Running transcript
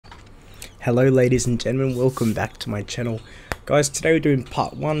Hello ladies and gentlemen, welcome back to my channel. Guys, today we're doing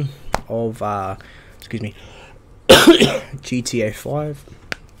part 1 of GTA5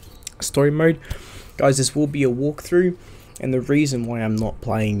 story mode. Guys, this will be a walkthrough, and the reason why I'm not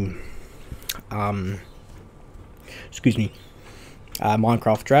playing Minecraft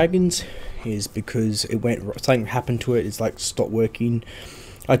Dragons is because something happened to it. It's like stopped working.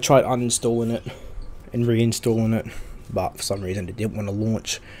 I tried uninstalling it and reinstalling it, but for some reason it didn't want to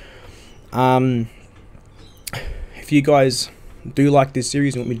launch. If you guys do like this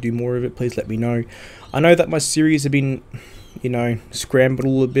series and want me to do more of it, please let me know. I know that my series have been, scrambled a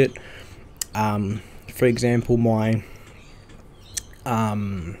little bit. For example, my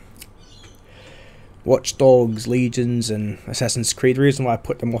Watch Dogs, Legions, and Assassin's Creed. The reason why I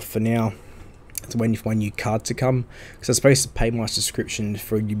put them off for now is when new cards to come, because I'm supposed to pay my subscription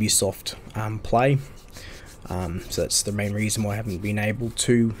for Ubisoft Play. So that's the main reason why I haven't been able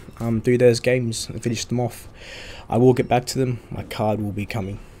to do those games and finish them off. I will get back to them. My card will be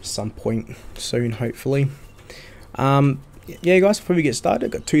coming some point soon, hopefully. Yeah, guys, before we get started,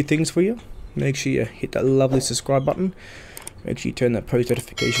 I've got 2 things for you. Make sure you hit that lovely subscribe button. Make sure you turn that post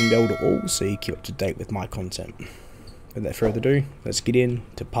notification bell to all so you keep up to date with my content. Without further ado, let's get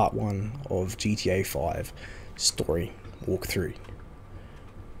into part 1 of GTA 5 story walkthrough.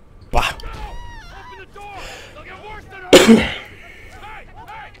 Bah!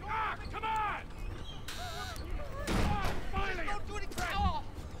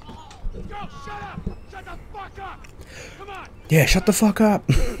 Yeah, shut the fuck up.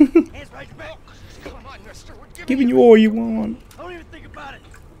 Giving you all you want. Don't even think about it.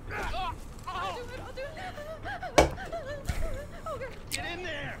 Get in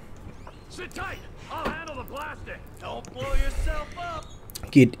there. Sit tight. I'll handle the blasting. Don't blow yourself up.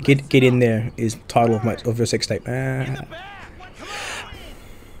 Get in there is title of your sex tape. In the back. Come on.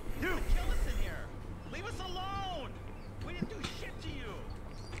 You kill us in here. Leave us alone. We didn't do shit to you.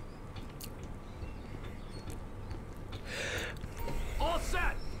 All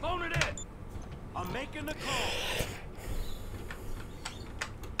set. Phone it in. I'm making the call.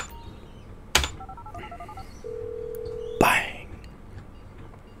 Bang.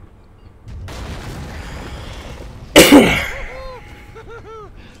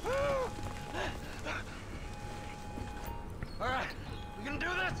 Alright, we gonna do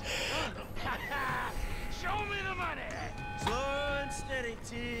this? Show me the money! Slow and steady,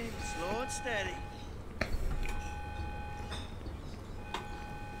 team. Slow and steady.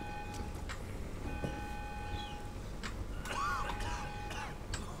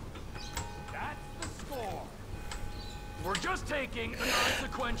 That's the score. We're just taking the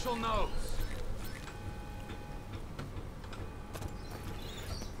non-sequential notes.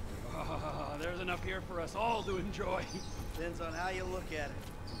 There's enough here for us all to enjoy. Depends on how you look at it.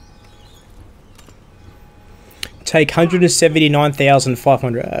 Take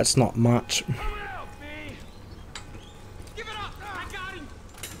 179,500. That's not much. Coming out, B. Give it up! I got him!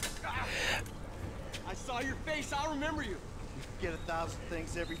 I saw your face, I'll remember you. You forget 1,000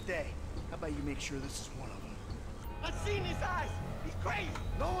 things every day. How about you make sure this is one of them? I've seen his eyes! He's crazy!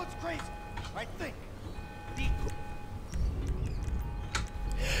 No one's crazy. I think.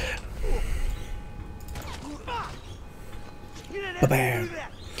 Bam.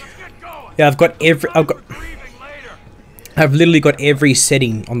 Yeah, I've literally got every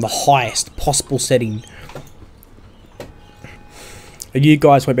setting on the highest possible setting. You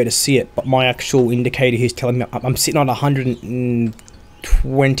guys won't be able to see it, but my actual indicator here is telling me I'm sitting on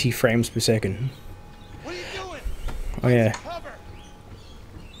 120 frames per second. What are you doing? Oh yeah. Cover.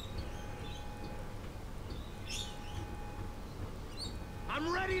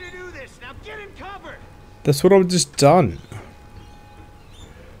 I'm ready to do this. Now get in cover. That's what I've just done.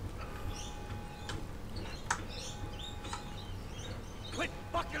 Quit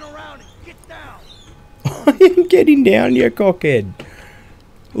fucking around and get down. I am getting down, you cockhead.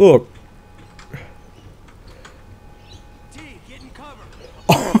 Look. T, get in cover.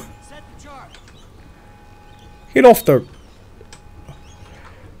 Set the charge. Get off the...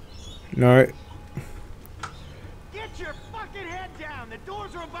 No. Get your fucking head down. The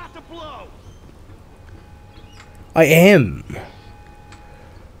doors are about to blow. I am.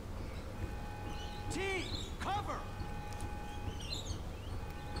 T, cover.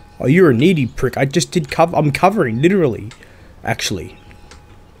 Oh, you're a needy prick. I just did cover. I'm covering, literally. Actually.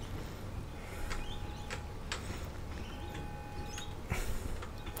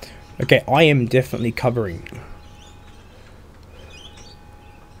 Okay, I am definitely covering.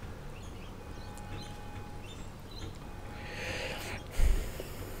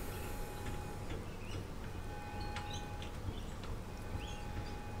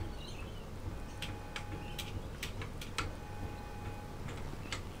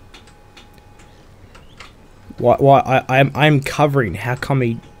 Why I'm covering. How come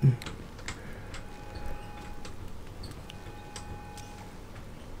he...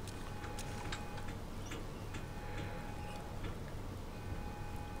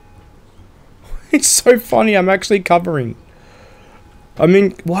 It's so funny, I'm actually covering. I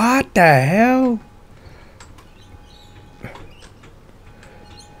mean, what the hell?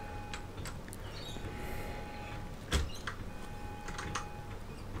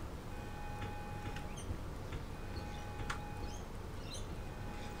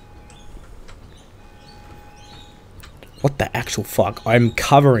 What the actual fuck? I'm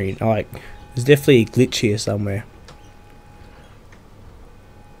covering. Like, there's definitely a glitch here somewhere.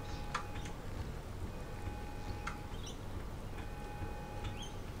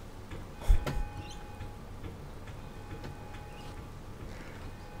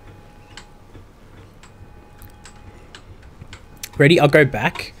 Ready? I'll go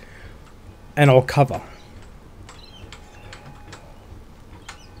back and I'll cover.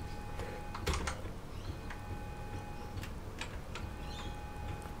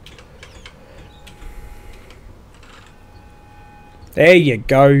 There you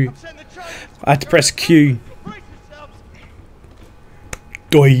go. I had to press Q.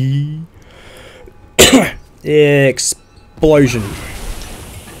 Doi. Explosion.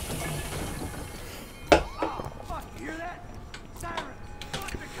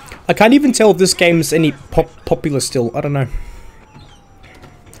 I can't even tell if this game's any popular still. I don't know.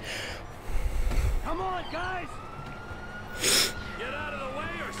 Come on, guys! Get out of the way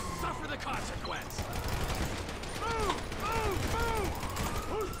or suffer the consequence. Move, move, move!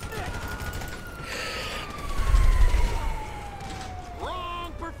 Who's sick?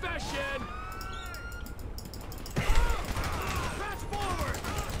 Wrong profession. Press forward.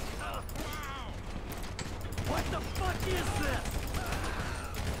 What the fuck is this?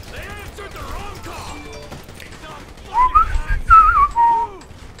 They answered the wrong call! Some fucking guys! Move!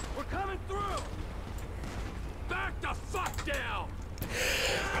 We're coming through! Back the fuck down!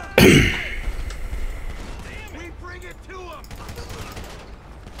 We bring it to them!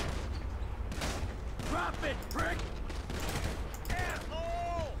 Drop it, prick!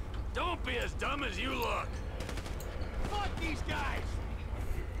 Asshole! Don't be as dumb as you look! Fuck these guys!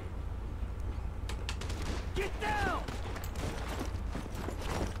 Get down!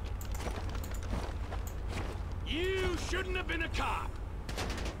 You shouldn't have been a cop.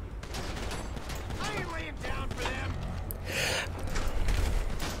 I ain't laying down for them.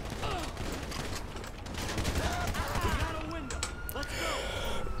 We got a window.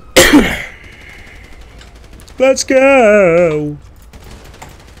 Let's go. Let's go.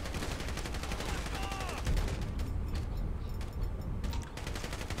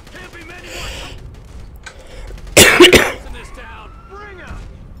 Can't be many more in this town. Bring 'em.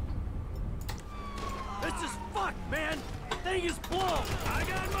 This is fucked, man. The thing is blown. I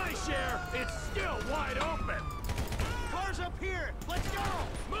got my share. It's still wide open. Cars up here. Let's go.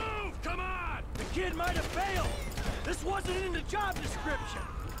 Move. Come on. The kid might have failed. This wasn't in the job description.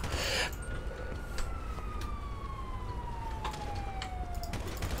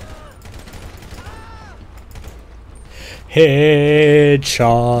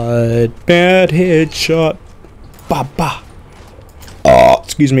 Headshot. Bad headshot. Ba ba. Oh,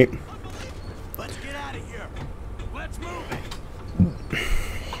 excuse me. Let's get out of here. Let's move it.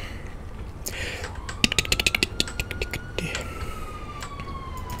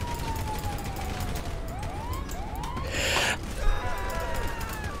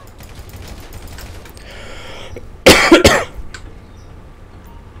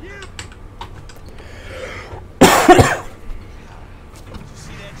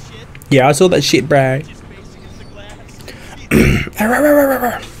 Yeah, I saw that shit, bruh.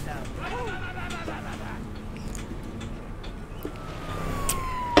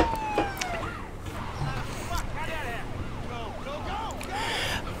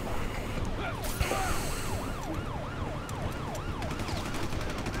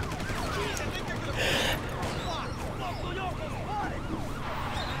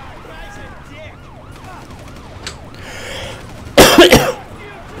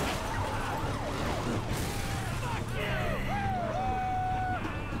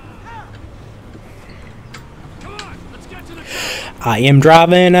 I am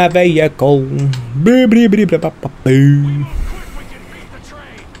driving a vehicle. Boo, boo, boo, boo, boo, boo, boo.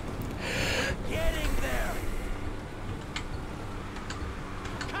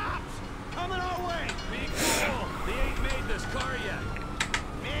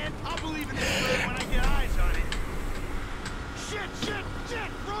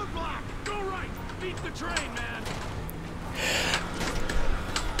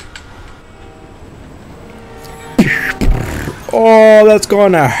 Oh, that's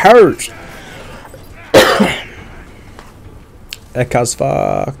gonna hurt. That car's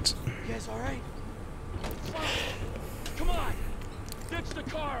fucked. You guys alright? Come on! Ditch the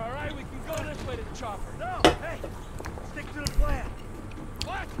car, alright? We can go this way to the chopper. No! Hey! Stick to the plan.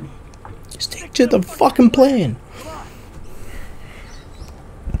 What? Stick to the fucking plan. Come on!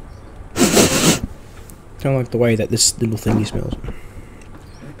 Don't like the way that this little thingy smells.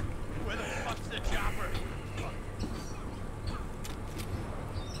 Where the fuck's the chopper?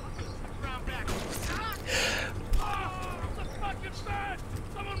 Round back. Oh, it's a fucking fan!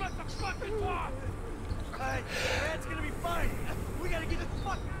 Someone must have fucking walked! Alright, Dad's gonna be fine. We gotta get the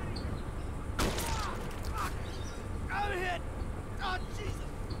fuck out of here. I'm hit! Oh, Jesus!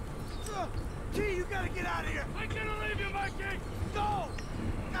 T, you gotta get out of here! I'm gonna leave you, Mikey! Go!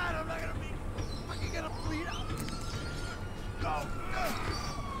 God, I'm not gonna be fucking gonna bleed out. Go! No!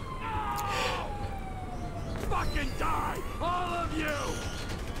 Fucking die! All of you!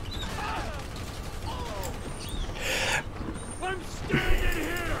 I'm standing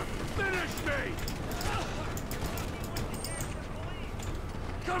here! Finish me!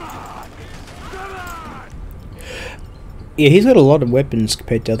 Come on! Come on! Yeah, he's got a lot of weapons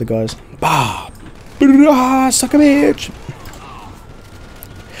compared to other guys. Bah! Ah, suck a bitch!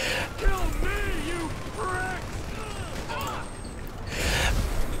 Kill me, you prick!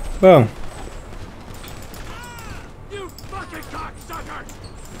 Well, You fucking cocksuckers!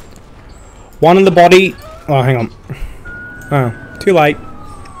 one in the body. Oh, hang on. Oh, too late.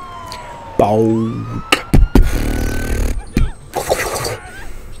 Bow.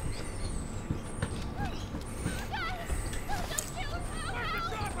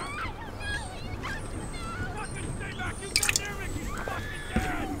 Fucking stay back! You got near me! You fucking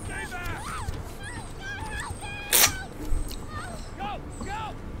dead! Stay back! Go! Go!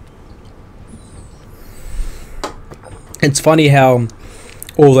 It's funny how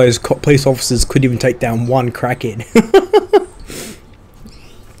all those police officers couldn't even take down one crackhead.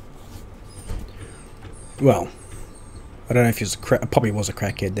 Well, I don't know if he was probably was a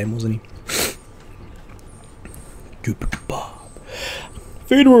crackhead then, wasn't he? Jupiter Bob.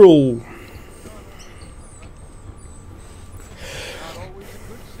 Federal. Not always a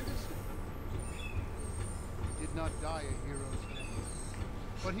good citizen. He did not die a hero's death,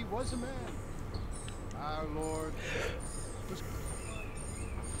 but he was a man. Our Lord was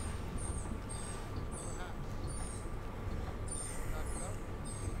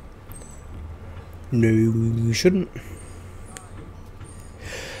No, you shouldn't.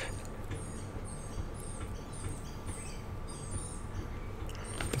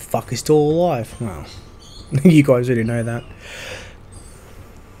 The fuck is still alive? Well, you guys already know that.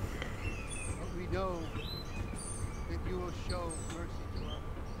 But we know that you will show mercy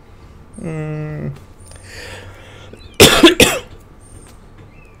to us.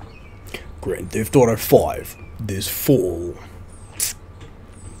 Grand Theft Auto 5 this fall.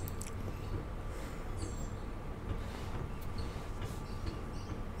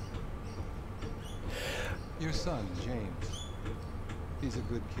 Your son, James. He's a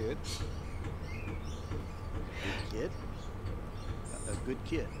good kid. Good kid? A good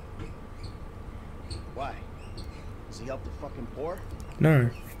kid. Why? Does he help the fucking poor? No.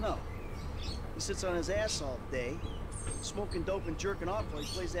 No. He sits on his ass all day, smoking dope and jerking off while he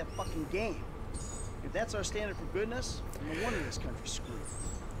plays that fucking game. If that's our standard for goodness, then no wonder this country's screwed.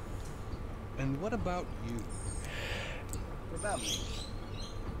 And what about you? What about me?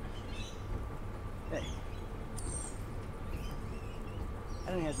 Hey.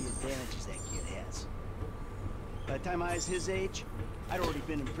 I don't have the advantages that kid has. By the time I was his age, I'd already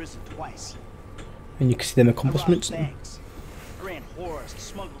been in prison twice. And you can see them accomplishments. I robbed banks, I ran whores,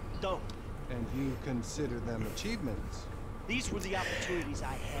 smuggled dope. And you consider them achievements. These were the opportunities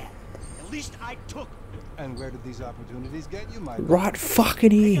I had. At least I took them. And where did these opportunities get you, Michael? Right fucking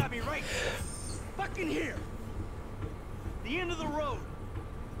They here. got me right fucking here. The end of the road.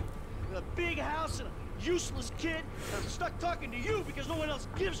 With a big house and a useless kid. And I'm stuck talking to you because no one else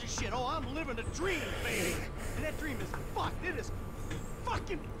gives a shit. Oh, I'm living a dream, baby. And that dream is fucked. It is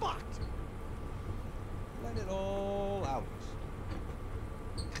fucking fucked. Let it all out.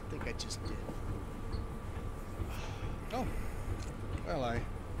 I think I just did. Oh. Well, I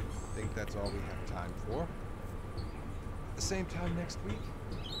think that's all we have time for. The same time next week?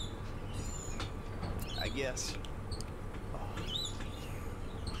 I guess. Oh.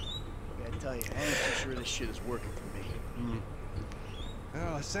 I gotta tell you, I ain't too sure this shit is working for me.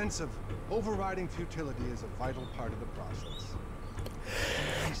 Well, a sense of overriding futility is a vital part of the process.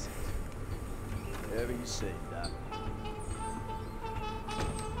 Whatever you say, Doc.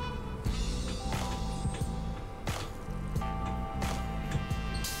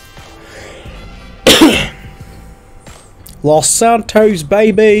 Los Santos,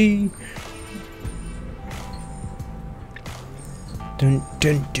 baby. Dun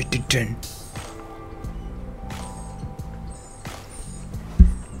dun dun dun dun.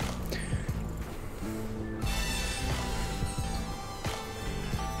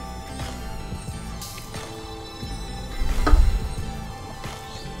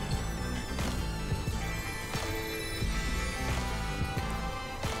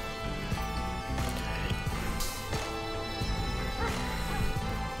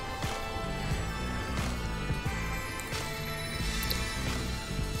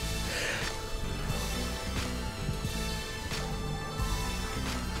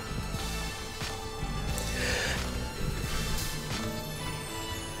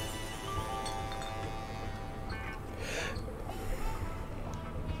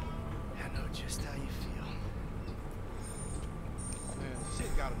 I know just how you feel. Man,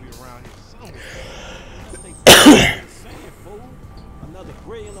 shit gotta be around here somewhere. Saying, fool. Another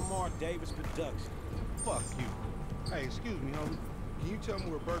brilliant Lamar Davis production. Fuck you. Hey, excuse me, homie. Can you tell me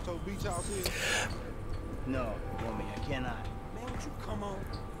where Berto Beach House is? No, woman, I cannot. Man, would you come on?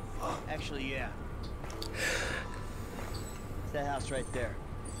 Actually, yeah. It's that house right there.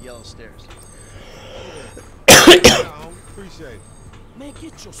 Yellow stairs. Yeah, homie. Appreciate it. Man,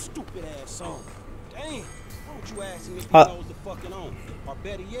 get your stupid ass on. Damn. Why don't you ask him if he Uh. knows the fucking on? Or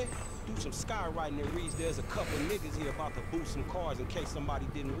better yet, do some skywriting that reads there's a couple niggas here about to boost some cars in case somebody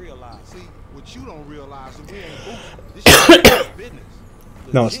didn't realize. See, what you don't realize is we ain't boosting. This shit is business.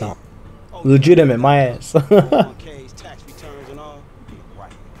 No, it's not. Oh, Legitimate, my ass. 401ks, tax returns and all. You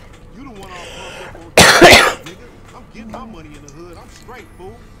right. You the one all fucked up on nigga. I'm getting my money in the hood. I'm straight,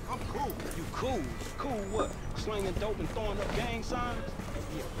 fool. I'm cool. You cool. Cool what? Slinging dope and throwing up gang signs?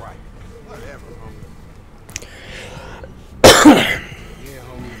 Yeah, right. Whatever, homie. Yeah,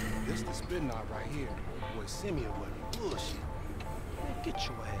 homie. This the spin knot right here. Boy, Simeon wasn't bullshit. Man, get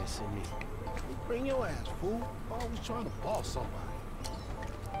your ass in me. Bring your ass, fool. Always trying to boss somebody.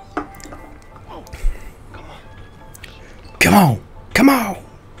 Oh, come on. Come on, come on.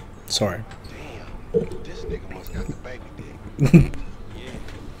 Sorry. Damn. This nigga must got the baby dick. Yeah.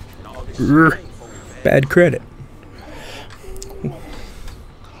 And all this shit ain't for me, man. Bad credit.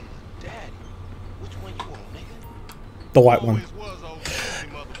 Daddy, which one you want, nigga? The white one. Always was old pussy,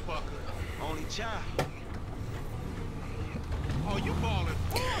 motherfucker. Only child. Oh, you ballin'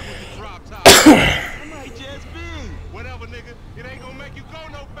 hard with the drop top. I might just be. Whatever, nigga. It ain't gonna make you go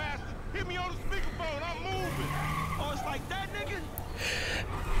no faster. Hit me on the speakerphone. I'm moving. Oh, it's like that, nigga?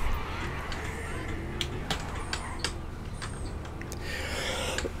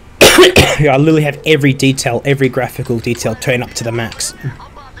 Yeah, I literally have every detail, every graphical detail turned up to the max. I'm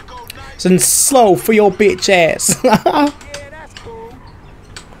about to go nice. It's in slow for your bitch ass. Yeah, that's cool.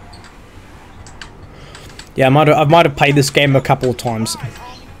 Yeah, I might have played this game a couple of times.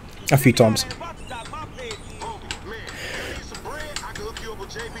 A few times. About to dock my bed, yeah. Homie, man, you need some bread? I can hook you up with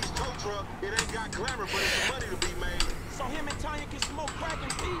JB's tow truck. It ain't got glamour, but it's some money to be made. So him and Tanya can smoke crack in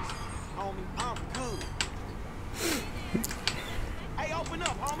peace. Homie, I'm good. Hey, open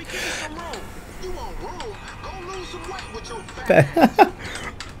up, homie. Give me some room. You want room? Go lose some weight with your fat.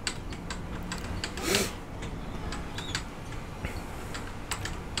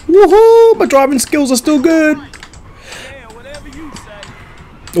 Woohoo! My driving skills are still good. Yeah, whatever you say.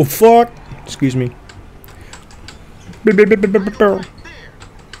 Oh fuck! Excuse me. Right there. Fine.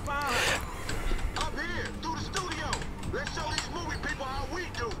 Up here, through the studio. Let's show these movie people how we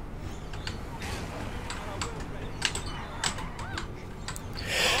do.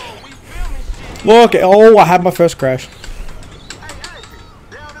 Oh, we filming shit. Look! Oh, I had my first crash. Hey, Ashley,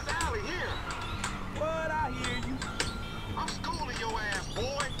 down this alley here. What? I hear you. I'm schooling your ass,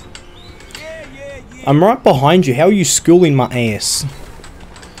 boy. Yeah. I'm right behind you. How are you schooling my ass?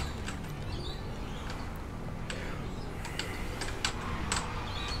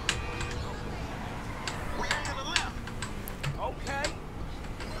 We ain't to the left. Okay.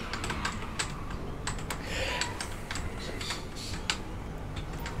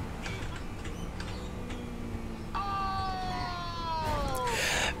 Oh!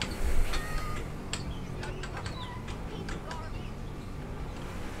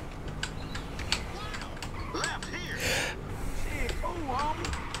 Left here. Shit, cool, homie.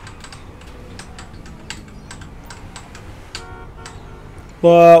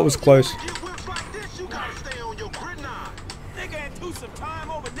 Well, that was close. Get whips like this, you gotta stay on your grid nine. Nigga ain't do some time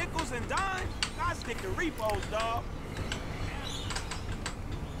over nickels and dimes. I stick to repos, dog.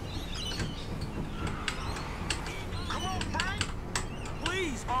 Come on, Frank.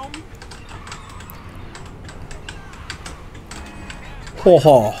 Please, homie. Ho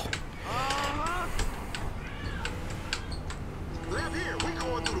ho. Uh-huh.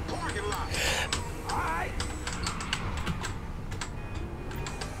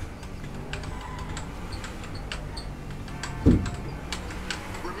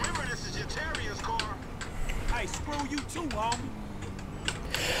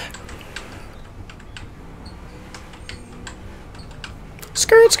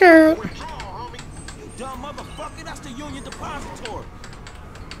 skirt, skirt. Withdraw, homie. You dumb motherfucker. That's the Union Depository.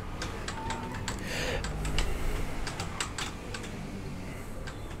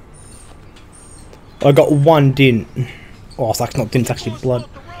 I got one dint. Oh, it's like not dint, it's actually blood.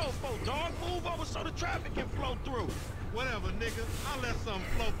 Whatever, nigga. I'll let something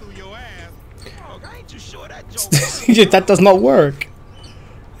flow through your ass. Dog, I ain't too sure that joke. That does not work.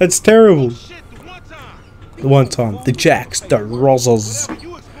 That's terrible. Shit, the one time. The one time, the Jacks, the Rozzers. Whatever,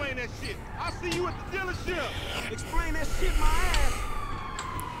 you explain that shit. I'll see you at the dealership. Explain that shit my ass.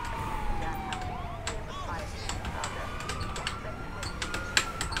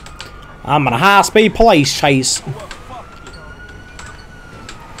 I'm on a high-speed police chase.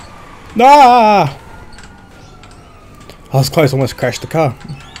 Nah! I was close, almost crashed the car.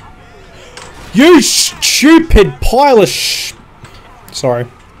 You stupid pile of sh... Sorry.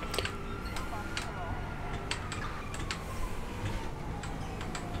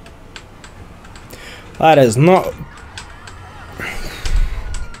 That is not...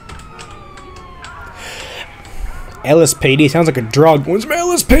 LSPD sounds like a drug. What's my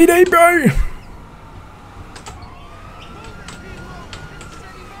LSPD, bro?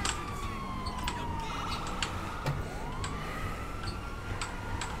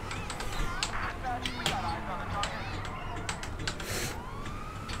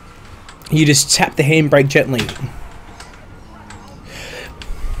 You just tap the handbrake gently.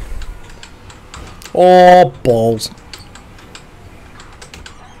 Oh, balls.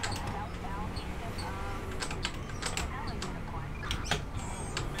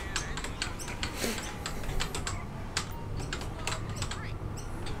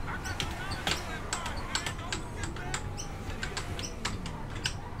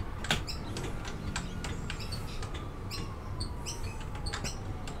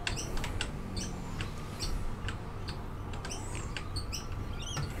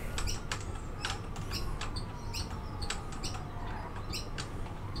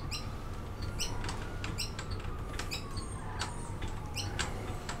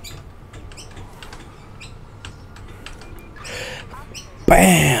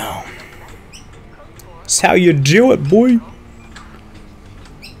 Bam! That's how you do it, boy.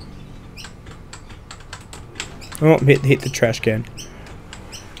 Oh, hit the trash can.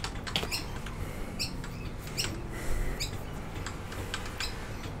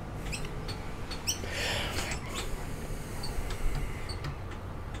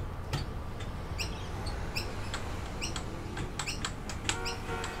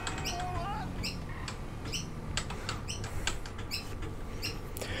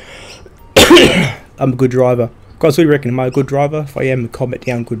 I'm a good driver. Guys, what do you reckon? Am I a good driver? If I am, comment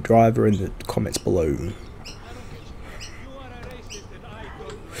down good driver in the comments below. You are a racist and I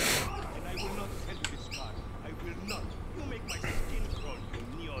don't. And I will not sell you this car. I will not. You make my skin crawl, you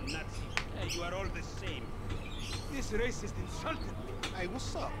neo-Nazi. Hey, you are all the same. This racist insulted me. Hey,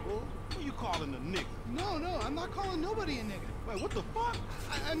 what's up, bro? Who you calling a nigga? No, I'm not calling nobody a nigga. Wait, what the fuck?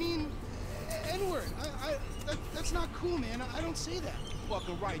 I mean, N-word. That's not cool, man. I don't say that.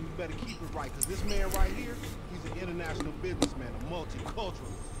 Fucking right, and you better keep it right, because this man right here, he's an international businessman, a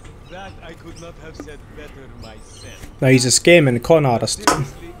multiculturalist. That I could not have said better myself. No, he's a scam and a con artist.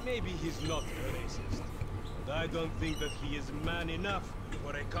 Seriously, maybe he's not a racist. But I don't think that he is man enough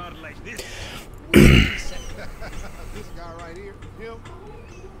for a car like this. This guy right here, him,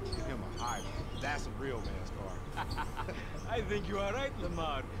 give him a hybrid. That's a real man's car. I think you are right,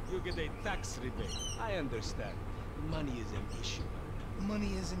 Lamar. You get a tax rebate. I understand. Money is an issue.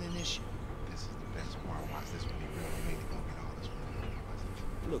 Money isn't an issue. This is the best part. Watch this when he really made it go get all this money.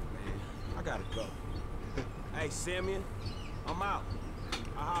 Look, man, I gotta go. Hey, Simeon, I'm out.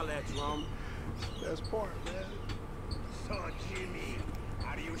 I'll holler at you, homie. Best part, man. So, Jimmy,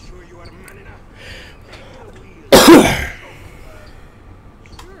 are you sure you are man enough?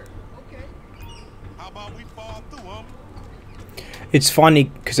 Sure, okay. How about we fall through, homie? It's funny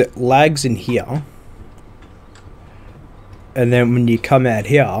because it lags in here. And then when you come out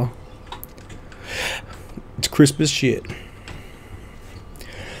here, it's crisp as shit.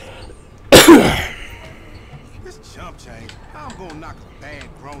 This chump change, I'm gonna knock a bad,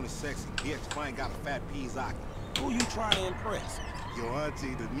 grown and sexy bitch if I ain't got a fat Pizaki. Who you trying to impress? Your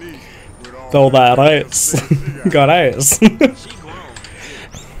auntie Denise with All that ass. Got ass. She grown.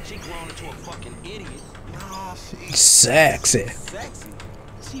 She grown into a fucking idiot. Nah, she's Sexy. Sexy.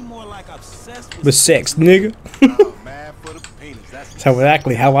 She more like obsessed with With sex, nigga. mad for the penis. That's That's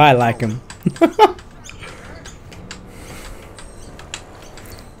exactly how I like him.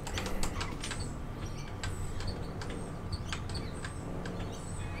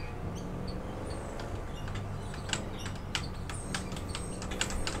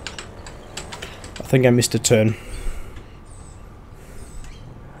 think I missed a turn.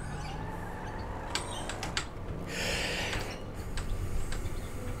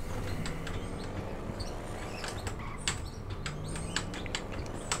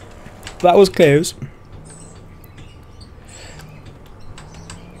 That was close.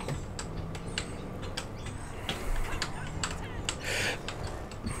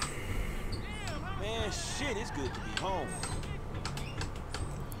 Man, shit, it's good to be home.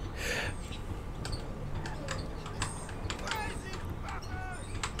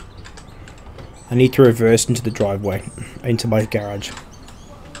 I need to reverse into the driveway, into my garage.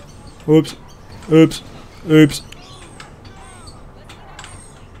 Oops, oops, oops.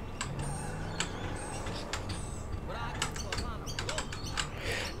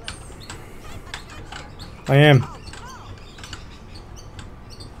 I am.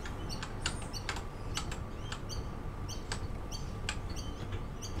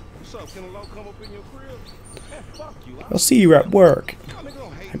 What's up? Can a low come up in your crib? Man, fuck you. I'll see you at work. Nigga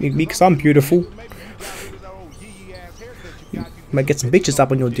don't hate I mean, because I'm beautiful. Maybe you got rid of that old yee ass haircut you got. You Might get some bitches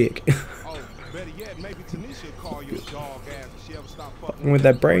up on your dick. Oh, better yet, maybe Tanisha will call you a dog ass if she ever stop fucking With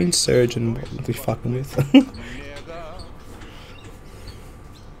that brain surgeon, what we fucking with. nigga.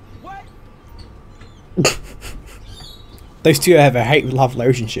 Those two have a hate-love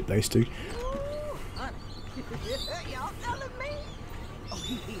relationship, those two. Y'all telling me? Oh,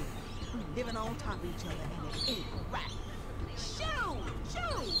 he is. We living on top of each other and it ain't right. Shoo!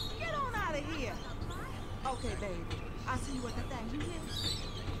 Get on out of here. Okay, baby. I'll see you at the thing. You hear?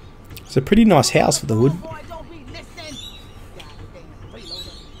 It's a pretty nice house for the hood. Boy, don't be listening. Goddamn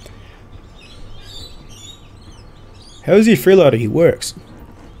freeloader. How is he a freeloader? He works.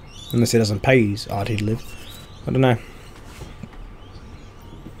 Unless he doesn't pay his RT to live. I don't know.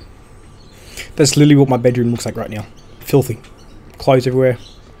 That's literally what my bedroom looks like right now. Filthy. Clothes everywhere.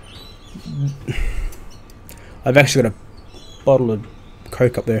 I've actually got a bottle of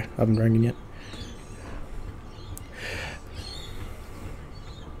Coke up there. I haven't drank it yet.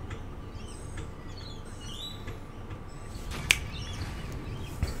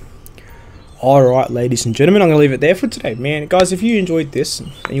 Alright, ladies and gentlemen, I'm going to leave it there for today. Man, guys, if you enjoyed this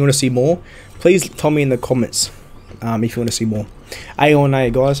and you want to see more, please tell me in the comments if you want to see more. A or nay,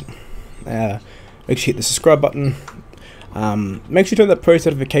 guys. Make sure you hit the subscribe button. Make sure you turn that post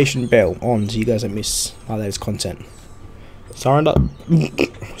notification bell on so you guys don't miss my latest content. Sayonara.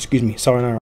 Excuse me. Sayonara.